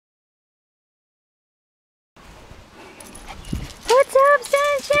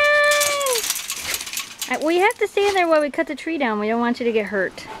Well, you have to stay in there while we cut the tree down. We don't want you to get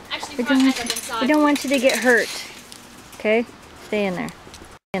hurt. Actually, We don't want you to get hurt. Okay? Stay in there.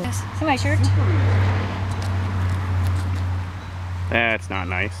 See my shirt? That's not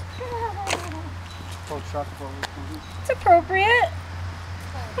nice. It's appropriate.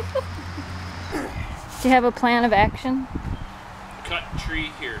 Do you have a plan of action? Cut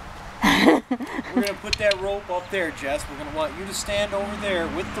tree here. We're going to put that rope up there, Jess. We're going to want you to stand over there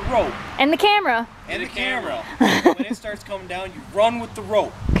with the rope. And the camera. And the camera. When it starts coming down, you run with the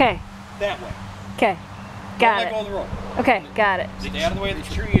rope. Okay. That way. Okay. Got Don't it. let go of the rope. Okay, got it. Stay out of the way of the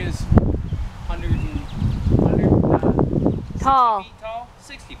tree. Tree is 100 Tall. 60 feet tall?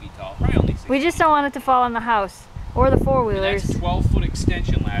 60 feet tall. Probably only 60. We just don't want it to fall on the house or the And four-wheelers. that's 12-foot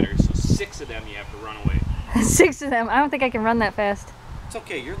extension ladder, so 6 of them you have to run away. 6 of them. I don't think I can run that fast. It's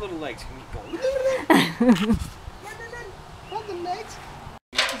okay. Your little legs can keep going. Run the legs.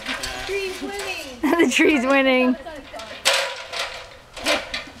 The tree's winning. The tree's winning. That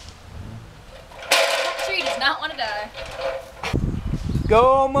tree does not want to die.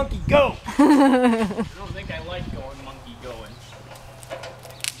 Go, monkey, go. I don't think I like going monkey going.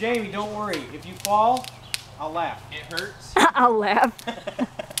 Jamie, don't worry. If you fall, I'll laugh. It hurts. I'll laugh.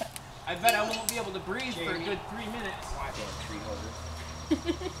 I bet I won't be able to breathe for a good 3 minutes.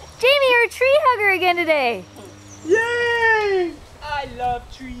 Jamie, you're a tree hugger again today. Yay! I love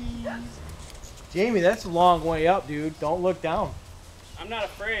trees. Jamie, that's a long way up, dude. Don't look down. I'm not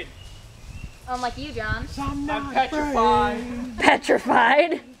afraid. Unlike you, John. I'm petrified.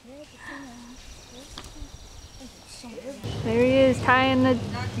 Petrified. There he is, tying the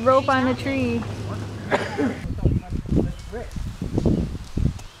rope on the tree.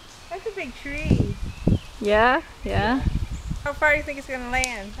 That's a big tree. Yeah, yeah. How far do you think it's going to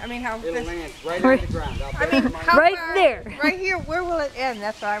land? I mean, how It'll this, land right on the ground. I mean, how Right far, there. Right here. Where will it end?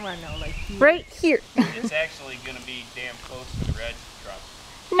 That's what I want to know. Like here. Right here. It's actually going to be damn close to the red truck.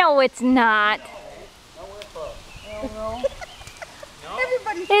 No, it's not. No?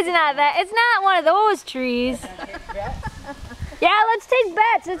 Everybody's It's not that. It's not one of those trees. Yeah, let's take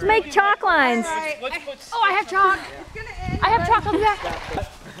bets. Let's make chalk lines. Let's put Oh, I have chalk. going to end. I have chalk on the back.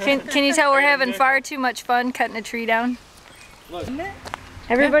 Can you tell we're having far too much fun cutting a tree down? Look.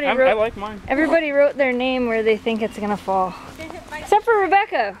 Everybody I wrote. like mine. Everybody wrote their name where they think it's gonna fall. Except for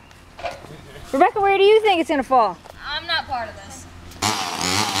Rebecca. Rebecca, where do you think it's gonna fall? I'm not part of this.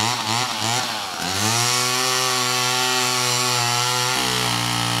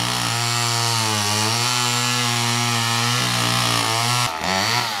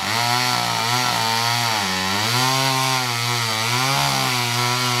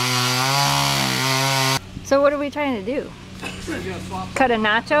 So what are we trying to do? Cut a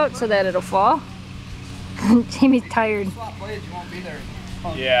notch out so that it'll fall? Jamie's tired.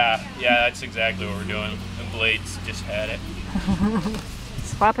 Yeah, that's exactly what we're doing. The blades just had it.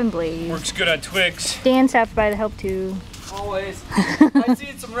 Swapping blades. Works good on twigs. Dan stopped by to help too. Always. I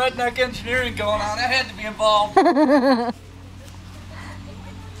seen some redneck engineering going on. I had to be involved.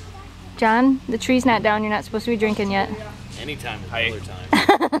 John, the tree's not down. You're not supposed to be drinking yet. Anytime is Hi. other time.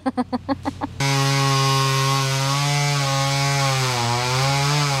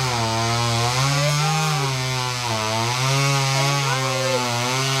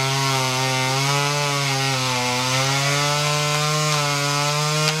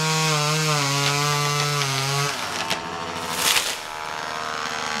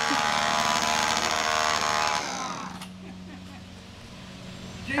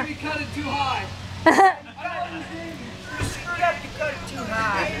 Jamie cut it too high.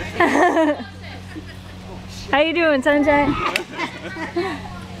 How you doing, Sunshine?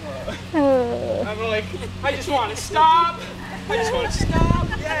 I'm like, I just want to stop. I just want to stop.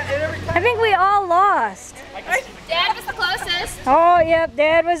 I think we all lost. Dad was the closest. Oh, yep,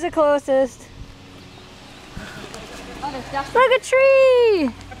 Dad was the closest. Look, a tree!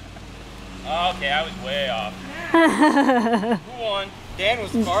 Okay, I was way off. Who won? Dan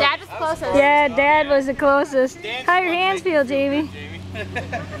was the Dad was the closest. Yeah, Dad was the closest. How your hands feel, Jamie?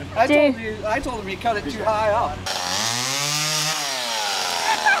 I told him you cut it too high up.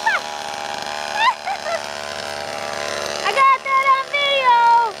 I got that on video!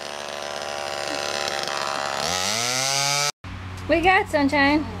 What you got,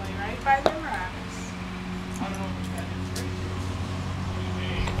 Sunshine? Right by the rocks.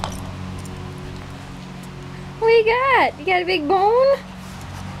 What you got? You got a big bone?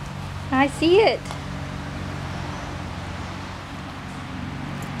 I see it.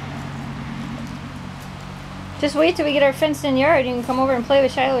 Just wait till we get our fenced in yard. You can come over and play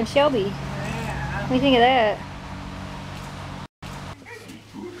with Shiloh and Shelby. Yeah. What do you think of that?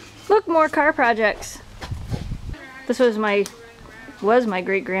 Look, more car projects. This was my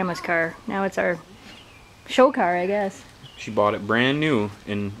great grandma's car. Now it's our show car, I guess. She bought it brand new,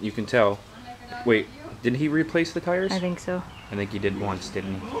 and you can tell. Wait, did he replace the tires? I think so. I think he did once,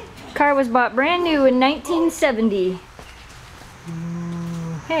 didn't he? Car was bought brand new in 1970.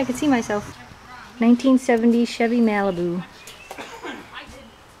 Hey, I can see myself. 1970 Chevy Malibu.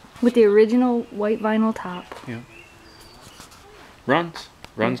 With the original white vinyl top. Yeah.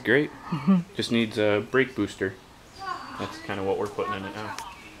 Runs great. Just needs a brake booster. That's kind of what we're putting in it now.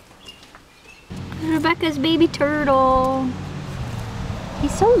 Rebecca's baby turtle.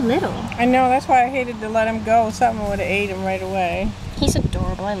 He's so little. I know, that's why I hated to let him go. Something would have ate him right away. He's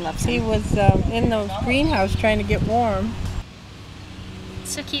adorable. I love him. He was in the greenhouse trying to get warm.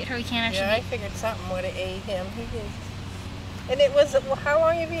 So cute how he can't actually. Yeah, I figured something would have ate him. And it was, how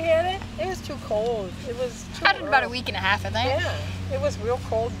long have you had it? It was too cold. It was too Had it about a early. week and a half, I think. Yeah, it was a real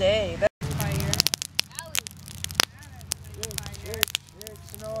cold day.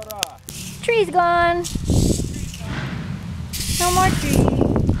 Tree's gone. No more tree.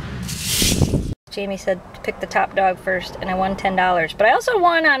 Jamie said to pick the top dog first, and I won $10. But I also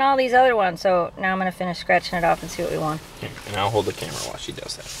won on all these other ones, so now I'm going to finish scratching it off and see what we won. And I'll hold the camera while she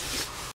does that.